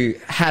get to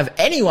have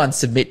anyone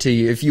submit to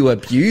you if you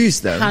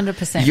abuse them.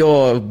 100%.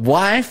 Your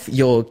wife,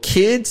 your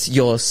kids,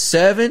 your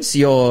servants,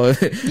 you're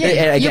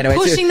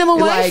pushing them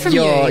away from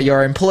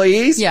your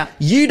employees. Yeah.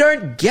 You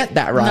don't get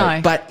that right.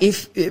 No. But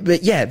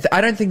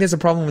I don't think there's a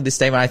problem with this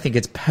statement. I think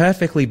it's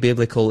perfectly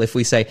biblical if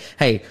we say,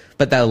 hey,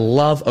 but the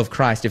love of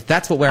Christ, if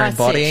that's what we're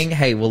embodying,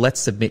 hey, well, let's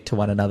submit to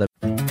one another.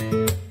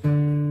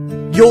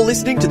 You're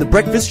listening to the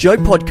Breakfast Show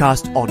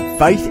podcast on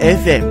Faith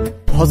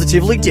FM.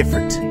 Positively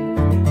different.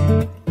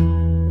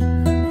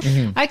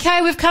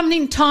 Okay, we've come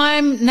in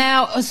time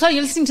now. So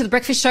you're listening to the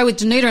Breakfast Show with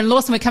Danuta and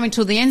Lawson. We're coming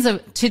to the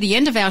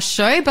end of our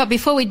show. But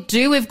before we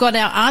do, we've got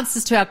our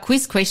answers to our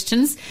quiz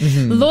questions.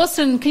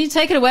 Lawson, can you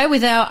take it away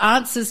with our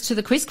answers to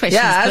the quiz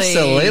questions, please?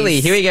 Absolutely.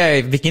 Here we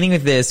go. Beginning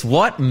with this.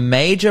 Which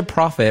major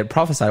prophet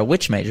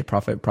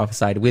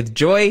prophesied, with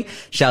joy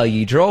shall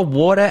you draw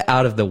water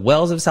out of the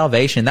wells of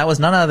salvation? That was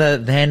none other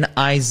than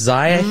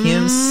Isaiah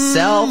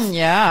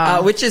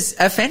himself. Which is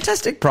a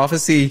fantastic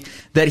prophecy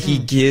that he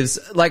gives.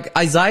 Like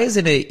Isaiah's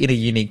in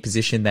a unique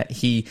position that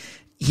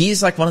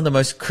he's like one of the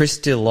most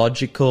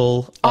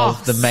Christological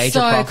of the major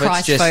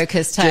prophets.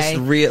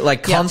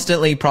 Christ-focused,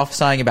 constantly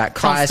prophesying about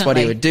Christ, what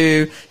he would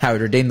do, how he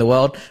would redeem the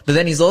world. But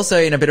then he's also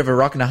in a bit of a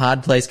rock and a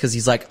hard place because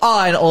he's like,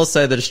 and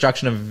also the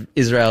destruction of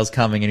Israel is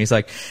coming. And he's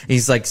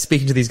like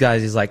speaking to these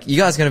guys. He's like, you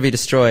guys are going to be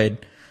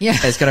destroyed. Yeah.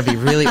 It's going to be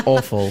really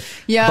awful.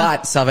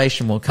 But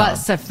salvation will come.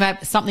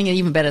 But something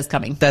even better is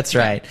coming. That's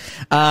right.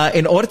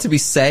 In order to be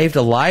saved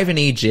alive in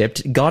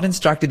Egypt, God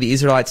instructed the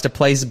Israelites to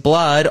place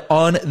blood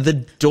on the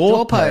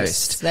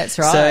doorpost. That's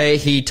right. So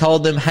he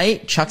told them, hey,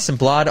 chuck some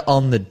blood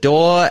on the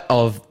door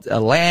of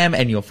a lamb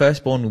and your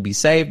firstborn will be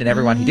saved. And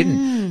everyone who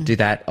didn't do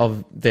that,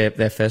 of their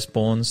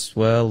firstborns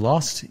were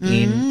lost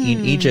in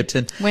Egypt.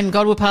 And when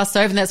God will pass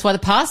over, and that's why the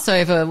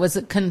Passover was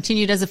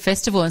continued as a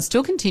festival and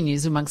still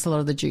continues amongst a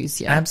lot of the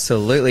Jews. Yeah.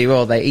 Absolutely.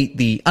 Well, they eat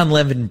the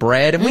unleavened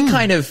bread, and we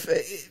kind of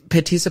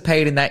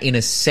participate in that in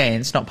a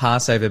sense, not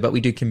Passover, but we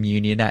do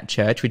communion at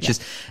church, which is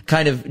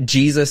kind of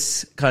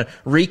Jesus kind of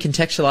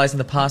recontextualizing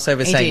the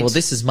Passover, saying, well,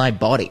 this is my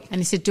body.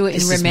 And he said, do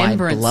it in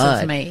remembrance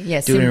of me.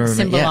 Yes,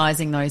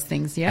 symbolizing those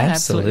things. Yeah,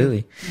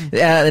 absolutely.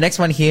 The next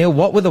one here,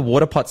 what were the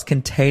water pots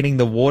containing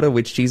the water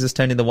which Jesus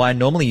turned into wine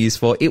normally used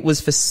for? It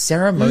was for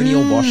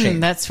ceremonial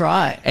washing. That's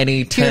right. And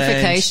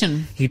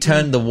purification. He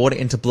turned the water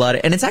into blood,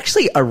 and it's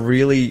actually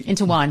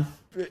into wine.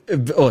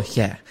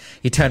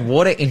 He turned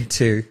water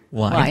into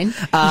wine.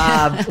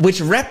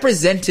 Which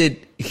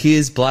represented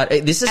his blood.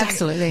 This is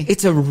absolutely.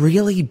 It's a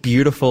really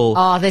beautiful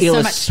there's illustration.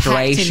 So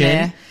much packed in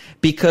there.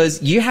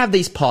 Because you have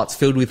these pots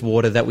filled with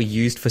water that were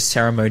used for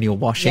ceremonial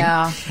washing.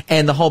 Yeah.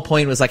 And the whole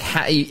point was like,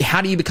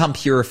 how do you become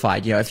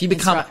purified? If you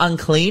become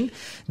unclean,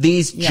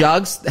 these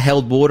jugs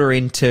held water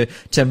in to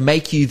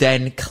make you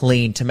then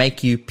clean, to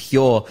make you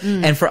pure.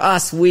 And for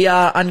us, we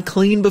are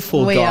unclean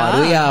before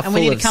God. We are full of sin. And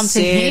we need to come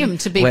to Him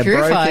to be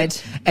purified.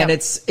 Yep. And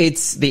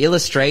it's the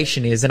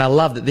illustration is, and I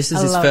love that this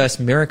is his first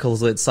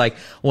miracles. It's like,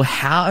 well,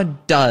 how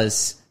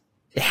does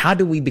how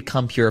do we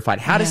become purified?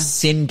 How does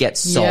sin get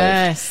solved?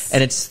 Yes.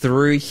 And it's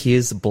through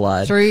his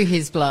blood. Through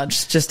his blood.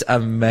 It's just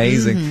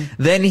amazing.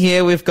 Then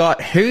here we've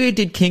got, who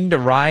did King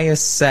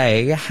Darius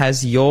say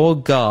has your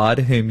God,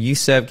 whom you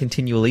serve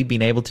continually,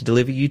 been able to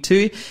deliver you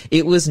to?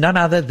 It was none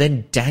other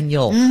than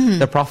Daniel,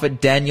 the prophet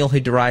Daniel,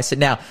 who Darius said.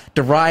 Now,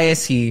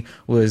 Darius, he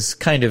was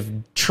kind of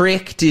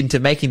tricked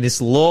into making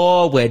this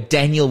law where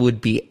Daniel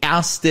would be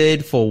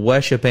ousted for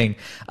worshipping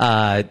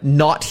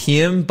not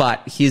him,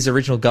 but his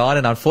original God.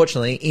 And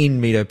unfortunately,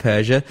 in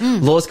Medo-Persia,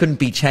 laws couldn't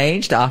be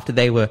changed after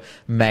they were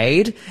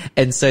made.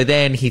 And so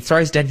then he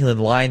throws Daniel in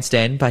the lion's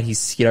den, but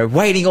he's,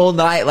 waiting all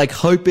night, like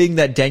hoping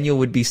that Daniel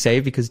would be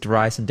saved, because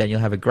Darius and Daniel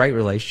have a great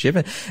relationship.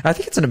 And I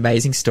think it's an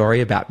amazing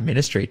story about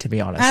ministry, to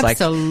be honest.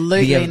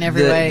 Absolutely, in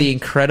every way. The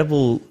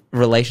incredible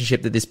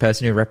relationship that this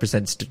person who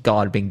represents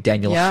God, being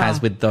Daniel,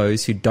 has with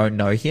those who don't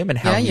know him, and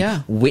how he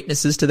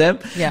witnesses to them.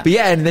 Yeah. But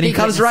and then he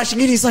comes rushing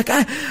in. He's like,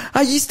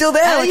 are you still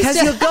there? Like,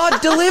 has your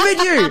God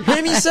delivered you?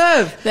 Whom you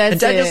serve? And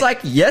Daniel's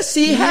like, yes,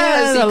 he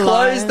has. He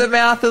closed the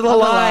mouth of the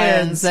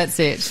lions. That's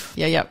it.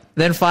 Yeah, yep.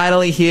 Then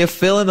finally here,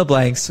 fill in the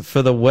blanks.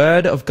 For the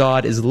word of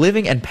God is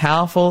living and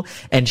powerful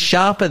and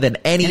sharper than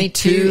any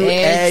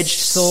two-edged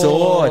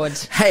sword.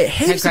 Hey,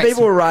 heaps of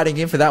people were writing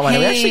in for that one.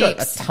 And we actually got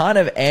a ton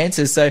of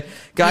answers. So,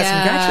 guys,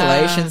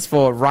 congratulations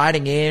for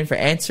writing in, for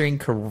answering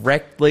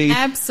correctly.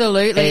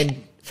 Absolutely.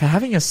 And for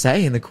having a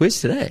say in the quiz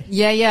today.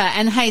 Yeah.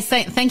 And hey,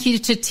 thank you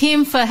to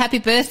Tim for happy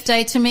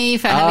birthday to me,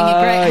 for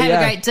having a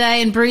great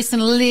day. And Bruce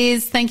and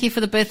Liz, thank you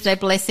for the birthday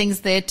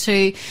blessings there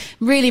too.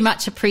 Really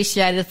much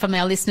appreciated from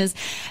our listeners.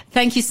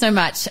 Thank you so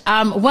much.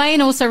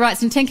 Wayne also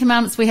writes, in 10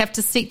 Commandments we have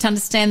to seek to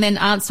understand, then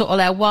answer all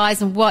our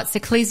whys and whats.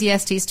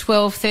 Ecclesiastes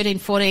 12, 13,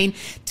 14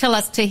 tell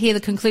us to hear the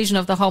conclusion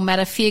of the whole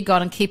matter. Fear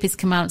God and keep his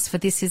commandments, for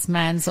this is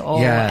man's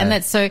all. Yeah. And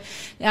that's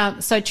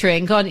so true.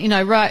 And God,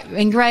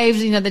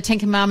 engraved, the 10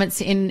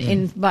 Commandments in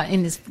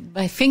his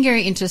finger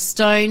into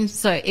stone.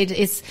 So it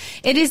is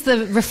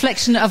the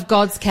reflection of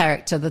God's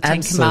character, the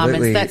 10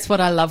 Commandments. That's what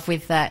I love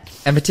with that.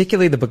 And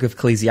particularly the book of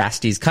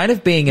Ecclesiastes kind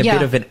of being a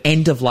bit of an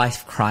end of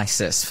life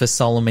crisis for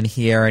Solomon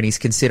here, and he's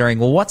considering,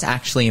 well, what's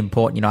actually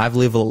important? I've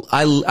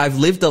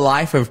lived a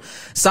life of,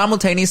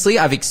 simultaneously,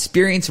 I've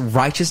experienced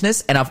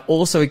righteousness, and I've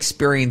also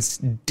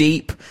experienced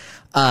deep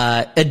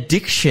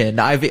addiction.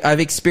 I've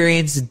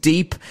experienced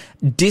deep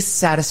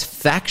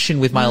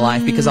dissatisfaction with my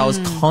life because I was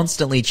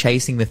constantly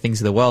chasing the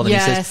things of the world. And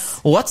he says,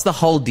 well, what's the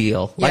whole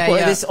deal?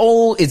 This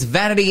all is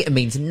vanity. It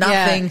means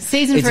nothing.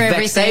 Season it's for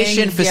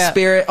vexation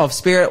everything. for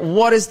spirit.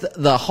 What is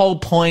the whole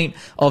point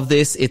of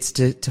this? It's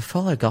to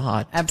follow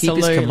God, to keep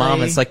his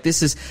commandments. Like,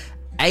 this is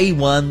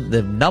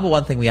the number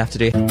one thing we have to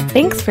do.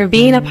 Thanks for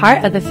being a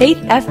part of the Faith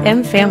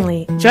FM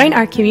family. Join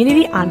our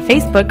community on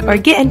Facebook or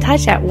get in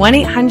touch at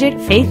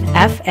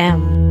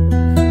 1-800-FAITH-FM.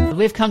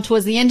 We've come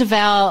towards the end of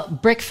our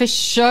breakfast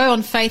show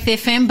on Faith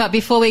FM, but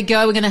before we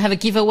go, we're going to have a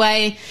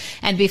giveaway.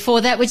 And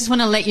before that, we just want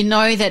to let you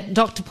know that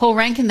Dr. Paul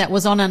Rankin, that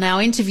was on our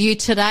interview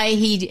today,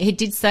 he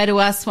did say to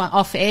us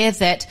off air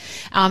that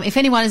if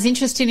anyone is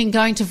interested in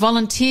going to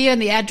volunteer in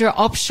the ADRA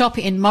Op Shop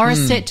in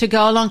Morisset to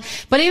go along,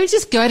 but even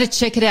just go to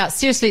check it out.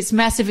 Seriously, it's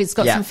massive. It's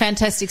got some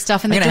fantastic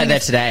stuff. And I'm going to head there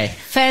today.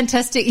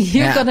 Fantastic.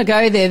 You're going to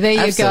go there.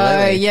 There you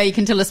go. Yeah, you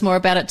can tell us more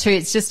about it too.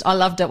 It's just, I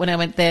loved it when I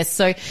went there.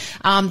 So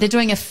they're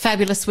doing a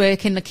fabulous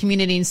work in the community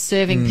and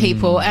serving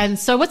people. And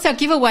so what's our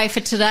giveaway for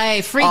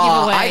today? Free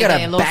giveaway. I got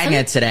a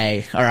banger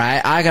today. All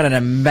right. I got an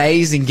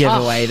amazing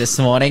giveaway this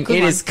morning.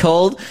 It is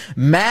called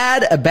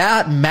Mad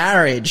About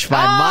Marriage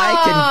by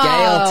Mike and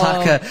Gail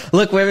Tucker.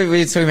 Look, we've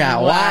been talking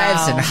about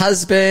wives and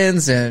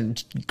husbands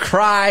and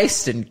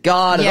Christ and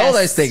God and all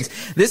those things.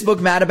 This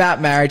book, Mad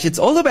About Marriage, it's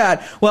all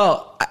about,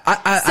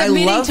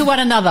 submitting to one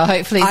another,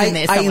 hopefully, is in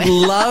there somewhere. I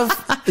love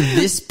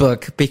this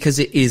book because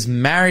it is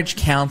marriage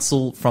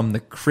counsel from the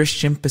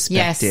Christian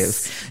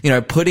perspective.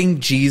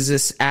 Putting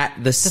Jesus at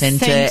the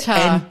center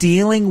and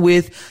dealing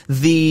with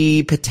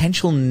the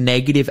potential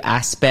negative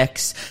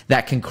aspects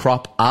that can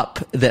crop up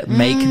that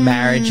make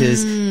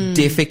marriages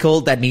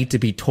difficult, that need to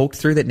be talked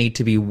through, that need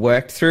to be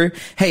worked through.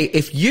 Hey,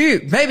 if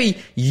maybe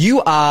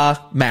you are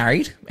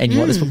married and you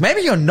want this book,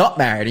 maybe you're not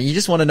married and you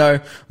just want to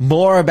know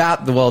more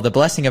about the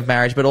blessing of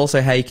marriage, but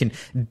also how you can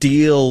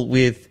deal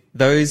with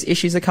those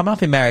issues that come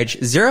up in marriage.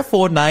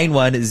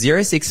 0491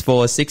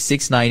 064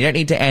 669. You don't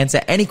need to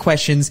answer any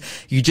questions.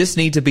 You just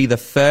need to be the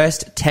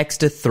first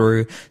texter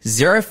through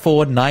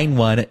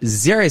 0491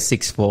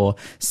 064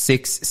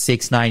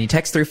 669. You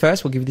text through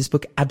first. We'll give you this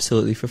book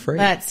absolutely for free.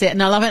 That's it.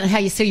 And I love it how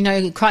you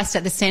see, Christ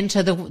at the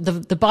center.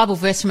 The Bible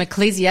verse from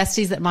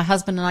Ecclesiastes that my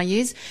husband and I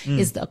use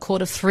is a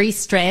cord of 3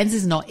 strands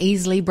is not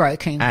easily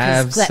broken.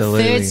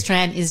 Absolutely. That third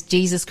strand is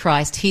Jesus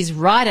Christ. He's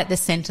right at the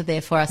center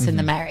there for us in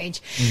the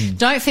marriage.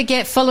 Don't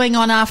forget, follow going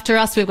on after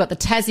us. We've got the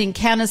Tassie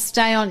Encounters.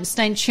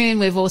 Stay tuned.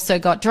 We've also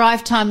got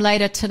Drive Time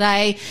later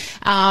today.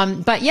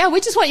 But yeah,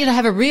 we just want you to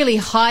have a really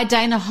high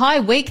day and a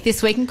high week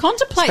this week and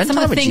contemplate Spend some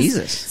time of the with things.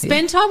 Jesus.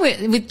 Spend time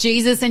with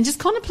Jesus and just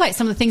contemplate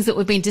some of the things that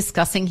we've been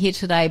discussing here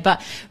today.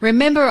 But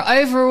remember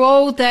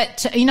overall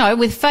that,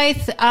 with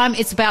faith,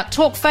 it's about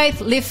talk faith,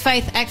 live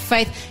faith, act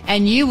faith,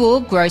 and you will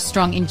grow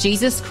strong in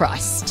Jesus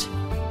Christ.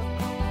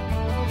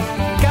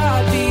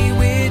 God be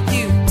with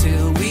you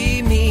till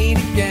we meet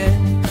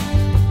again.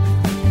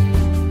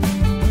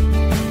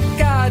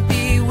 God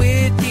be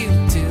with you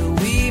till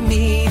we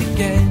meet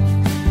again.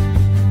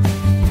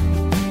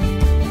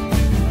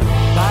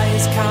 By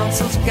his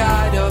counsel's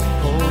guide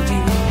uphold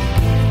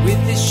you, with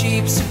his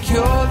sheep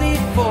securely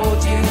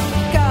fold you.